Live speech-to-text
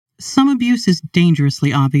Some abuse is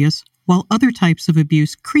dangerously obvious, while other types of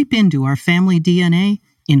abuse creep into our family DNA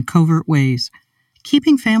in covert ways.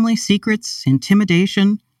 Keeping family secrets,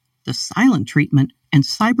 intimidation, the silent treatment, and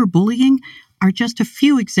cyberbullying are just a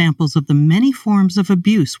few examples of the many forms of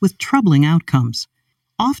abuse with troubling outcomes.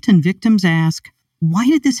 Often victims ask, "Why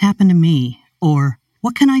did this happen to me?" or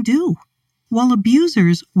 "What can I do?" While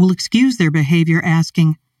abusers will excuse their behavior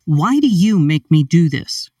asking, "Why do you make me do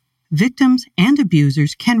this?" Victims and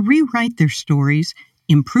abusers can rewrite their stories,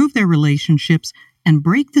 improve their relationships, and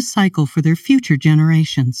break the cycle for their future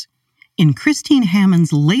generations. In Christine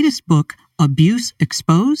Hammond's latest book, Abuse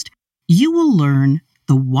Exposed, you will learn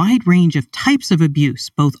the wide range of types of abuse,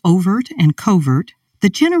 both overt and covert, the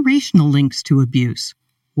generational links to abuse,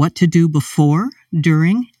 what to do before,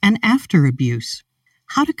 during, and after abuse,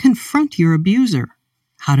 how to confront your abuser,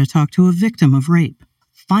 how to talk to a victim of rape,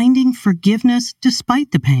 finding forgiveness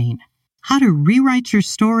despite the pain, how to rewrite your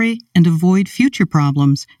story and avoid future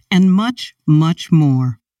problems, and much, much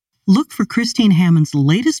more. Look for Christine Hammond's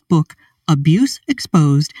latest book, Abuse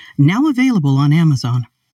Exposed, now available on Amazon.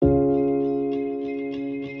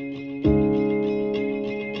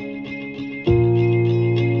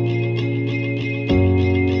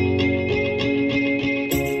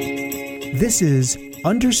 This is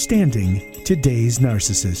Understanding Today's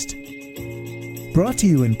Narcissist, brought to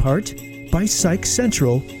you in part by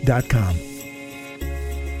PsychCentral.com.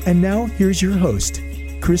 And now here's your host,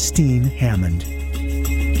 Christine Hammond.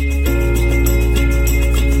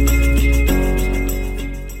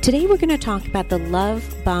 Today we're going to talk about the love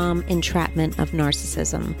bomb entrapment of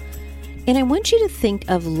narcissism. And I want you to think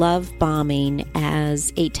of love bombing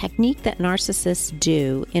as a technique that narcissists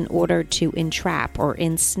do in order to entrap or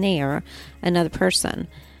ensnare another person.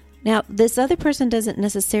 Now, this other person doesn't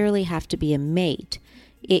necessarily have to be a mate.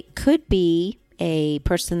 It could be a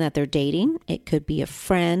person that they're dating. It could be a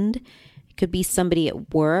friend. It could be somebody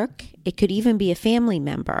at work. It could even be a family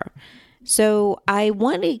member. So I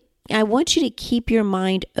want you to keep your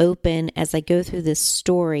mind open as I go through this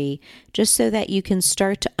story, just so that you can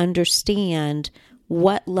start to understand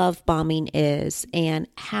what love bombing is and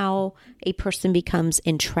how a person becomes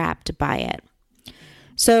entrapped by it.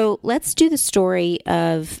 So let's do the story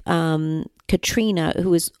of Katrina, who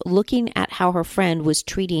was looking at how her friend was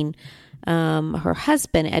treating her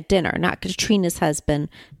husband at dinner. Not Katrina's husband,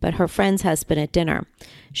 but her friend's husband at dinner.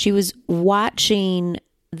 She was watching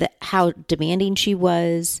how demanding she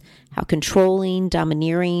was, how controlling,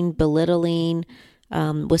 domineering, belittling,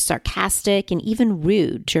 was sarcastic, and even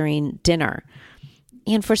rude during dinner.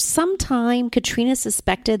 And for some time, Katrina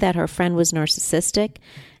suspected that her friend was narcissistic.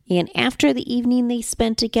 And after the evening they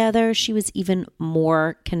spent together, she was even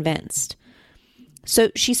more convinced.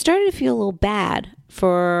 So she started to feel a little bad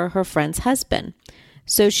for her friend's husband.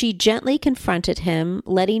 So she gently confronted him,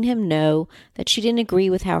 letting him know that she didn't agree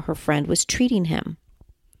with how her friend was treating him.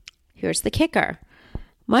 Here's the kicker.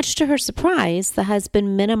 Much to her surprise, the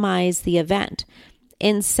husband minimized the event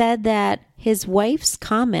and said that his wife's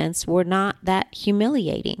comments were not that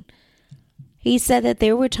humiliating. He said that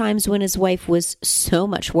there were times when his wife was so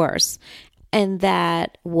much worse, and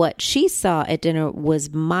that what she saw at dinner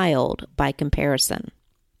was mild by comparison.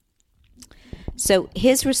 So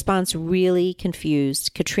his response really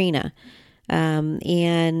confused Katrina,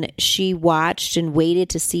 and she watched and waited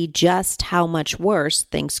to see just how much worse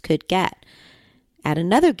things could get. At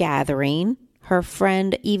another gathering, her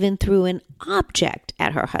friend even threw an object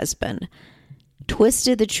at her husband,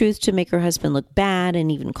 twisted the truth to make her husband look bad,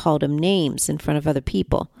 and even called him names in front of other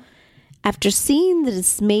people. After seeing the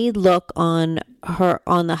dismayed look on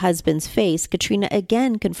the husband's face, Katrina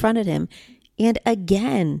again confronted him, and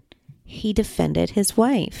again he defended his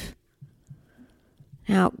wife.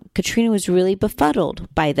 Now, Katrina was really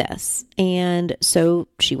befuddled by this, and so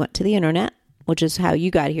she went to the internet, which is how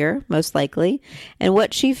you got here, most likely, and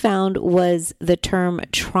what she found was the term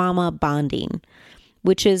trauma bonding,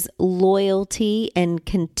 which is loyalty and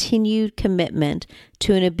continued commitment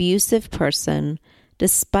to an abusive person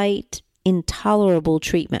despite intolerable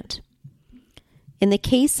treatment. In the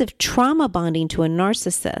case of trauma bonding to a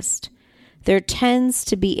narcissist, there tends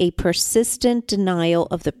to be a persistent denial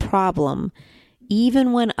of the problem,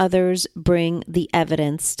 even when others bring the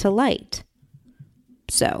evidence to light.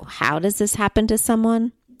 So, how does this happen to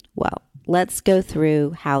someone? Well, let's go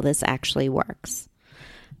through how this actually works.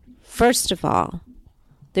 First of all,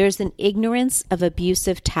 there's an ignorance of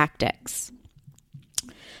abusive tactics.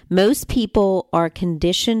 Most people are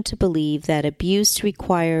conditioned to believe that abuse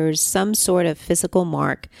requires some sort of physical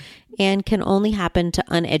mark and can only happen to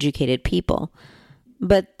uneducated people.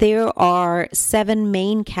 But there are 7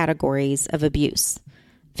 main categories of abuse.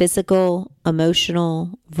 physical,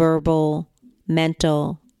 emotional, verbal,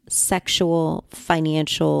 mental, sexual,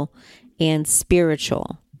 financial, and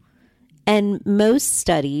spiritual. And most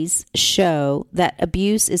studies show that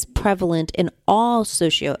abuse is prevalent in all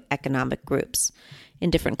socioeconomic groups,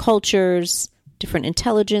 in different cultures, different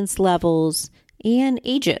intelligence levels, and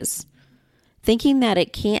ages. Thinking that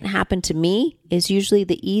it can't happen to me is usually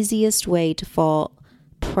the easiest way to fall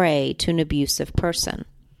prey to an abusive person.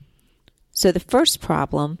 So the first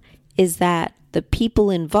problem is that the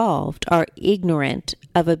people involved are ignorant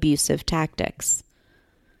of abusive tactics.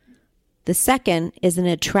 The second is an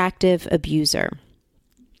attractive abuser.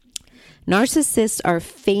 Narcissists are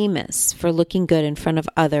famous for looking good in front of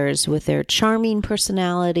others with their charming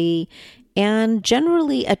personality and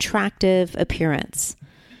generally attractive appearance.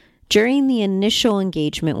 During the initial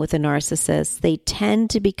engagement with a narcissist, they tend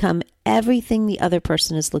to become everything the other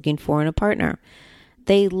person is looking for in a partner.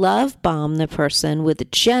 They love bomb the person with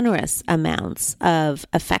generous amounts of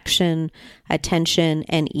affection, attention,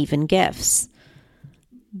 and even gifts.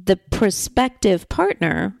 The prospective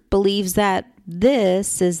partner believes that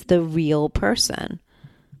this is the real person,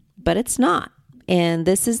 but it's not. And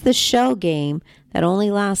this is the shell game that only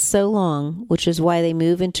lasts so long, which is why they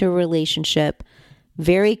move into a relationship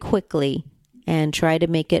very quickly and try to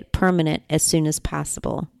make it permanent as soon as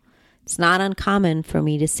possible. It's not uncommon for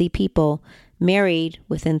me to see people married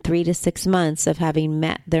within 3 to 6 months of having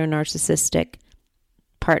met their narcissistic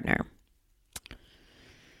partner.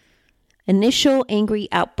 Initial angry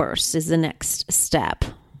outbursts is the next step.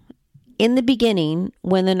 In the beginning,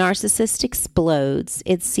 when the narcissist explodes,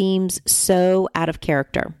 it seems so out of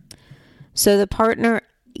character. So the partner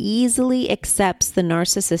easily accepts the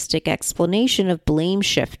narcissistic explanation of blame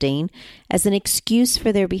shifting as an excuse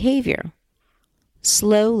for their behavior.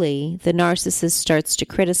 Slowly, the narcissist starts to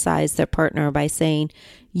criticize their partner by saying,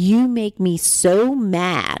 "You make me so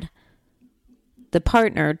mad." The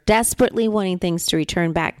partner, desperately wanting things to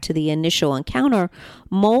return back to the initial encounter,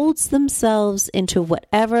 molds themselves into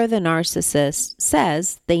whatever the narcissist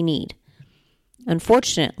says they need.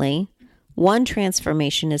 Unfortunately, one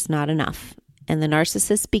transformation is not enough, and the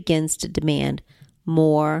narcissist begins to demand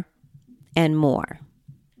more and more.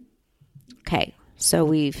 Okay, so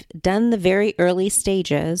we've done the very early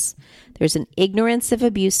stages. There's an ignorance of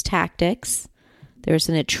abuse tactics. There's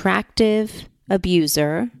an attractive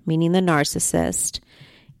abuser, meaning the narcissist,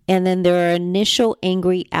 and then there are initial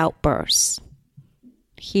angry outbursts.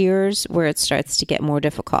 Here's where it starts to get more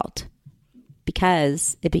difficult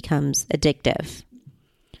because it becomes addictive.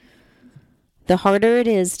 The harder it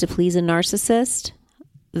is to please a narcissist,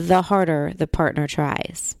 the harder the partner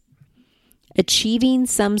tries. Achieving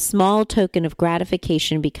some small token of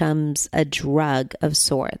gratification becomes a drug of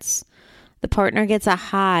sorts. The partner gets a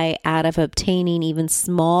high out of obtaining even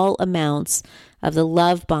small amounts of the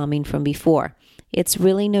love bombing from before. It's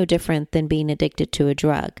really no different than being addicted to a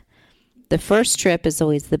drug. The first trip is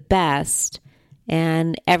always the best,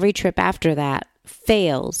 and every trip after that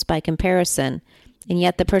fails by comparison. And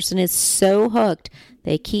yet the person is so hooked,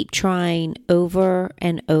 they keep trying over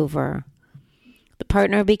and over. The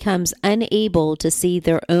partner becomes unable to see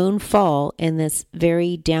their own fall in this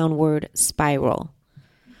very downward spiral.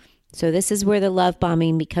 So this is where the love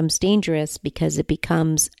bombing becomes dangerous because it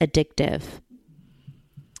becomes addictive.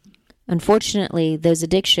 Unfortunately, those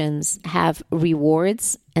addictions have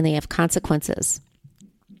rewards and they have consequences.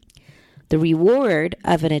 The reward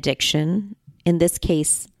of an addiction, in this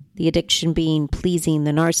case, the addiction being pleasing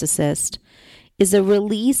the narcissist, is a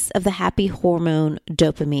release of the happy hormone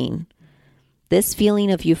dopamine. This feeling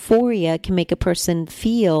of euphoria can make a person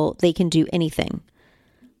feel they can do anything.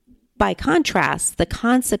 By contrast, the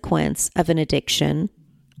consequence of an addiction,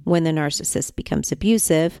 when the narcissist becomes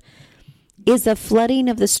abusive, is a flooding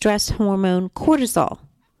of the stress hormone cortisol.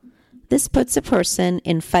 This puts a person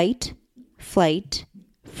in fight, flight,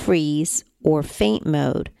 freeze, or faint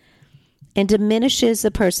mode and diminishes a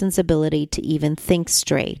person's ability to even think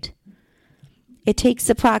straight. It takes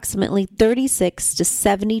approximately 36 to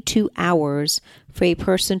 72 hours for a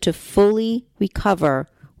person to fully recover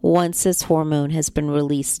once this hormone has been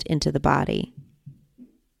released into the body.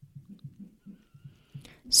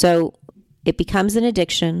 So it becomes an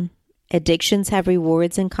addiction. Addictions have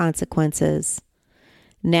rewards and consequences.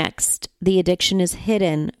 Next, the addiction is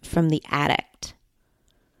hidden from the addict.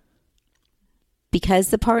 Because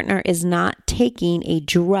the partner is not taking a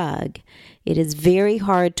drug, it is very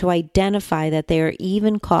hard to identify that they are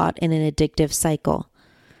even caught in an addictive cycle.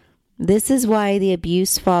 This is why the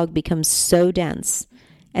abuse fog becomes so dense,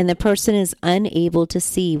 and the person is unable to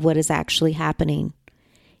see what is actually happening.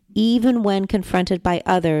 Even when confronted by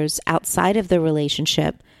others outside of the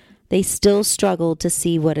relationship, they still struggle to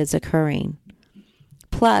see what is occurring.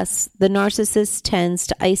 Plus, the narcissist tends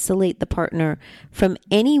to isolate the partner from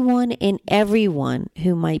anyone and everyone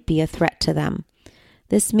who might be a threat to them.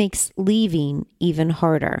 This makes leaving even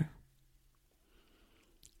harder.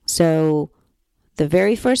 So, the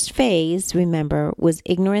very first phase, remember, was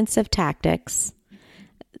ignorance of tactics,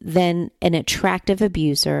 then an attractive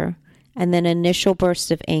abuser, and then initial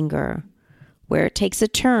burst of anger. Where it takes a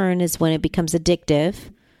turn is when it becomes addictive.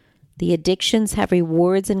 The addictions have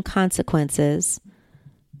rewards and consequences.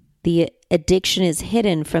 The addiction is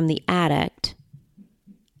hidden from the addict.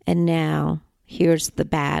 And now, here's the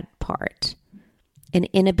bad part. An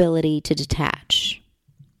inability to detach.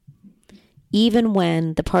 Even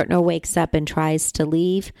when the partner wakes up and tries to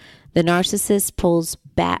leave, the narcissist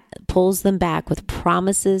pulls them back with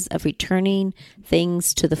promises of returning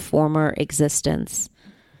things to the former existence.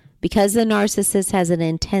 Because the narcissist has an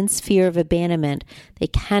intense fear of abandonment, they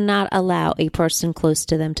cannot allow a person close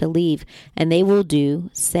to them to leave, and they will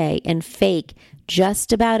do, say, and fake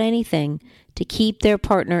just about anything to keep their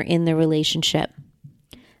partner in the relationship.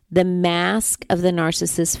 The mask of the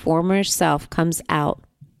narcissist's former self comes out,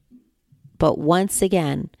 but once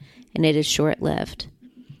again, and it is short-lived.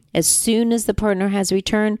 As soon as the partner has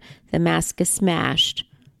returned, the mask is smashed,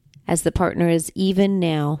 as the partner is even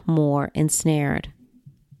now more ensnared.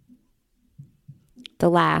 The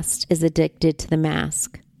last is addicted to the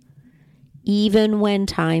mask. Even when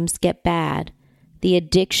times get bad, the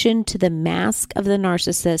addiction to the mask of the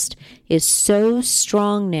narcissist is so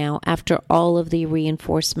strong now after all of the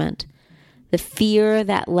reinforcement. The fear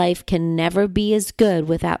that life can never be as good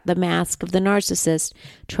without the mask of the narcissist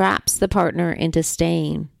traps the partner into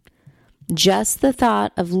staying. Just the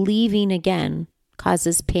thought of leaving again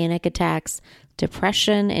causes panic attacks,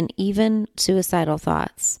 depression, and even suicidal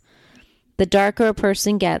thoughts. The darker a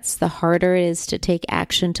person gets, the harder it is to take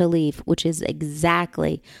action to leave, which is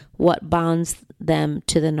exactly what bonds them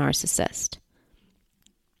to the narcissist.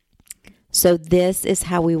 So this is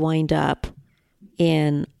how we wind up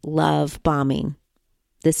in love bombing.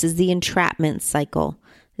 This is the entrapment cycle.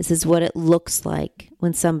 This is what it looks like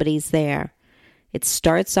when somebody's there. It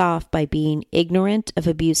starts off by being ignorant of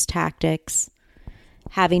abuse tactics,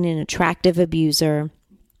 having an attractive abuser,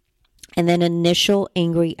 and then initial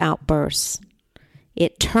angry outbursts.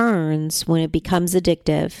 It turns when it becomes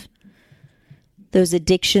addictive. Those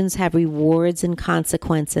addictions have rewards and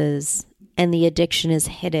consequences, and the addiction is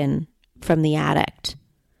hidden from the addict.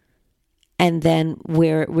 And then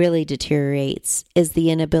where it really deteriorates is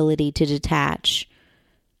the inability to detach.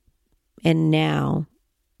 And now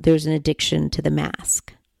there's an addiction to the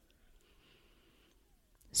mask.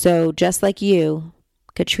 So just like you,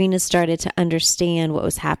 Katrina started to understand what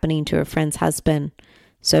was happening to her friend's husband.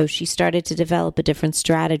 So she started to develop a different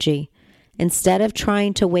strategy. Instead of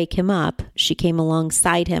trying to wake him up, she came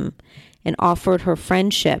alongside him and offered her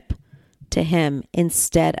friendship to him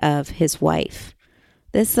instead of his wife.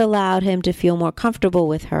 This allowed him to feel more comfortable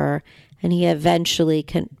with her, and he eventually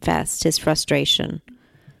confessed his frustration.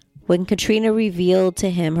 When Katrina revealed to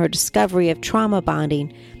him her discovery of trauma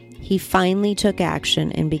bonding, he finally took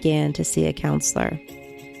action and began to see a counselor.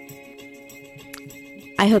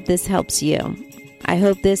 I hope this helps you. I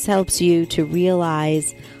hope this helps you to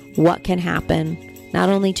realize what can happen, not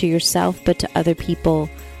only to yourself, but to other people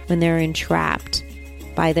when they're entrapped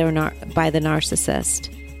by the narcissist.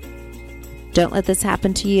 Don't let this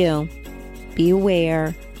happen to you. Be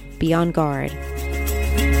aware. Be on guard.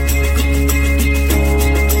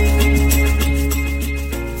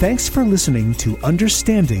 Thanks for listening to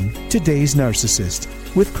Understanding Today's Narcissist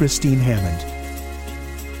with Christine Hammond.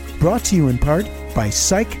 Brought to you in part by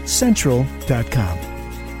PsychCentral.com.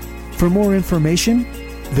 For more information,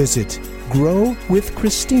 visit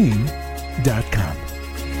GrowWithChristine.com.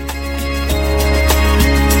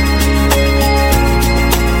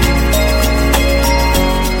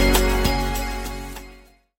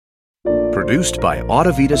 Produced by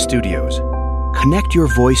Audavita Studios. Connect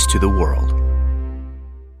your voice to the world.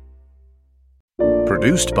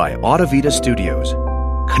 Produced by Audavita Studios.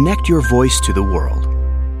 Connect your voice to the world.